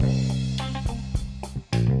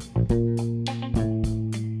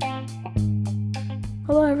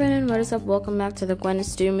is up? Welcome back to the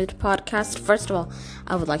Gwen's Doomed podcast. First of all,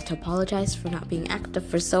 I would like to apologize for not being active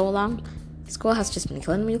for so long. School has just been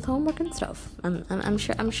killing me with homework and stuff. I'm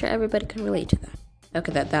sure everybody can relate to that.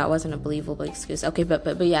 Okay, that wasn't a believable excuse. Okay,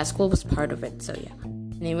 but yeah, school was part of it, so yeah.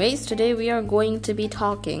 Anyways, today we are going to be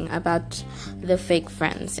talking about the fake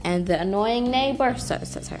friends and the annoying neighbor. Sorry.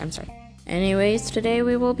 Anyways, today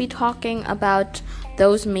we will be talking about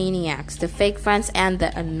those maniacs, the fake friends, and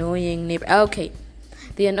the annoying neighbor. Okay,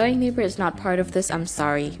 the annoying neighbor is not part of this. I'm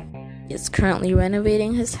sorry. He's currently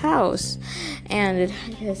renovating his house, and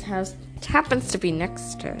his house happens to be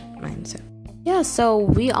next to mine. So yeah, so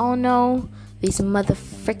we all know these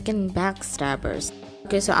frickin backstabbers.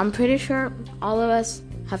 Okay, so I'm pretty sure all of us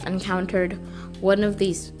have encountered one of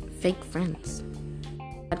these fake friends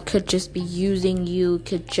that could just be using you,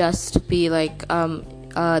 could just be like,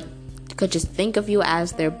 could just think of you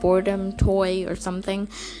as their boredom toy or something.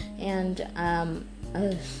 And,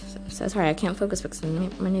 so sorry, I can't focus because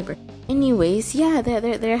my neighbor. Anyways, yeah,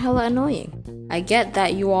 they're hella annoying. I get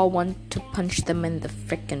that you all want to punch them in the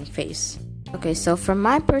frickin' face. Okay, so from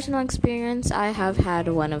my personal experience, I have had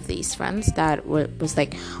one of these friends that was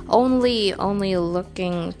like only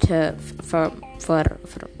looking for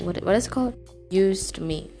what is it called? Used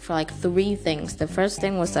me for like 3 things. The first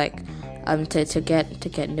thing was like to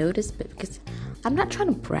get noticed, but because I'm not trying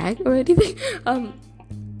to brag or anything.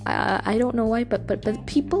 I don't know why, but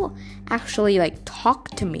people actually like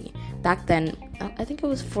talked to me back then. I think it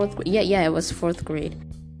was 4th grade. Yeah, it was 4th grade.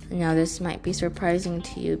 Now this might be surprising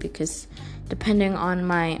to you because depending on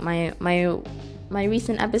my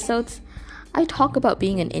recent episodes, I talk about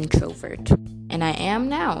being an introvert, and I am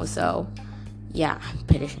now. So yeah, I'm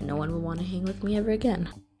pretty sure no one will want to hang with me ever again.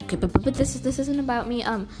 Okay, but this isn't about me.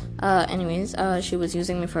 Anyways, she was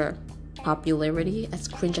using me for popularity, as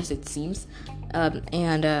cringe as it seems,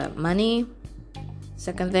 and money.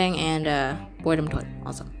 Second thing, and boredom toy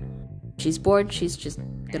also. She's bored, she's just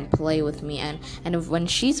gonna play with me, and when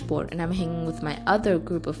she's bored and I'm hanging with my other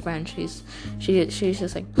group of friends, she's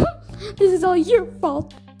just like, this is all your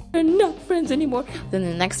fault. We're not friends anymore. Then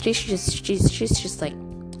the next day she's just like,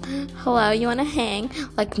 hello, you wanna hang?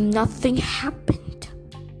 Like nothing happened.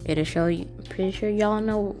 Pretty sure y'all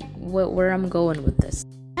know where I'm going with this.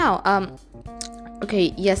 Now,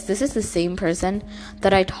 okay, yes, this is the same person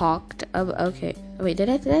that I talked about. Okay, wait, did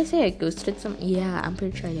I say I ghosted some? Yeah, I'm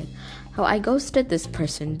pretty sure I did. How I ghosted this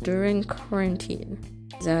person during quarantine.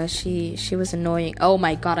 She was annoying. Oh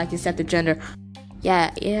my god, I just said the gender.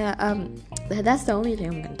 Yeah, that's the only thing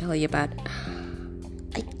I'm gonna tell you about.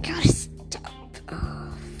 I gotta stop.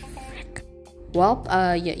 Oh, frick. Well,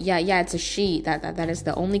 yeah, it's a she. That is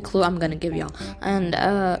the only clue I'm gonna give y'all. And,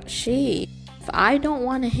 if I don't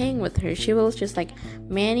want to hang with her, she will just like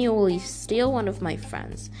manually steal one of my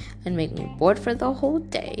friends and make me bored for the whole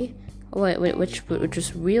day, which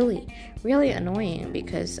was really, really annoying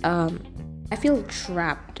because I feel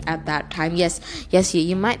trapped at that time. Yes,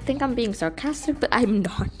 you might think I'm being sarcastic, but I'm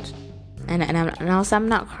not. And also I'm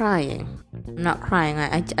not crying.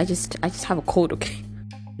 I just have a cold, okay?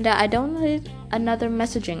 And I downloaded another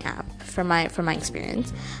messaging app for my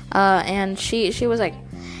experience, and she was like,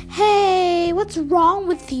 hey, what's wrong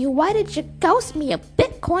with you? Why did you ghost me, a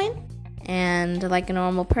Bitcoin? And like a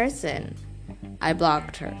normal person, I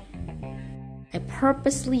blocked her. I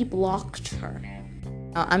purposely blocked her.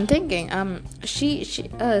 I'm thinking,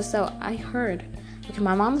 so I heard, okay,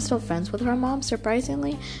 my mom is still friends with her mom,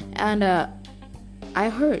 surprisingly, and I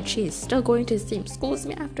heard she's still going to the same school as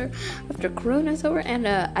me after Corona's over, and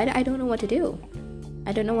I don't know what to do.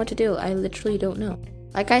 I literally don't know.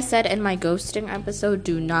 Like I said in my ghosting episode,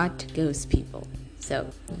 do not ghost people. So,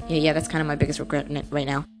 yeah, that's kind of my biggest regret right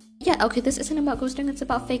now. Yeah, okay, this isn't about ghosting, it's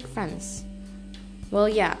about fake friends. Well,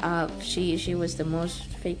 yeah, she was the most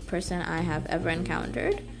fake person I have ever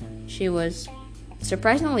encountered. She was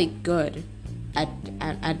surprisingly good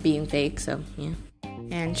at being fake, so, yeah.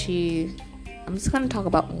 And I'm just gonna talk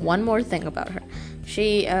about one more thing about her.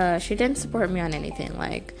 She didn't support me on anything,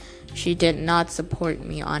 like, she did not support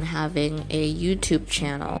me on having a YouTube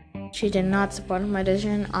channel. She did not support my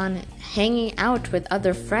decision on hanging out with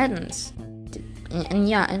other friends. And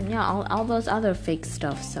yeah, all those other fake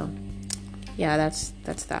stuff. So, yeah, that's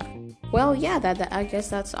that. Well, yeah, that I guess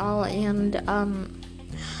that's all. And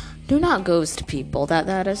do not ghost people.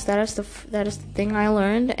 That is the thing I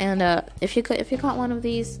learned. And if you got one of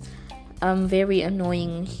these very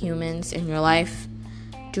annoying humans in your life,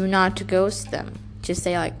 do not ghost them. Just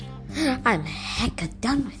say like, I'm hecka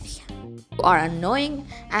done with you. You are annoying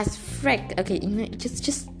as frick. Okay,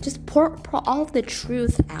 just pour all of the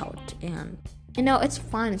truth out, and it's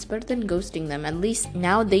fine. It's better than ghosting them. At least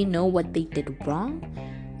now they know what they did wrong,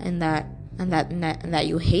 and that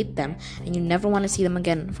you hate them and you never want to see them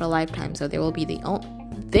again for a lifetime. So they will be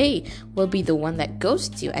the one that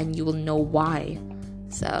ghosts you, and you will know why.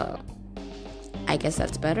 So I guess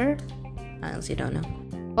that's better. I honestly don't know.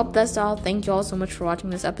 Well, that's all. Thank you all so much for watching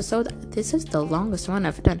this episode. This is the longest one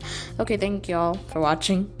I've done. Okay, thank you all for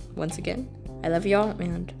watching once again. I love y'all,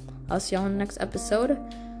 and I'll see y'all in the next episode.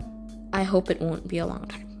 I hope it won't be a long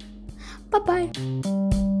time.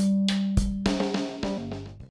 Bye-bye.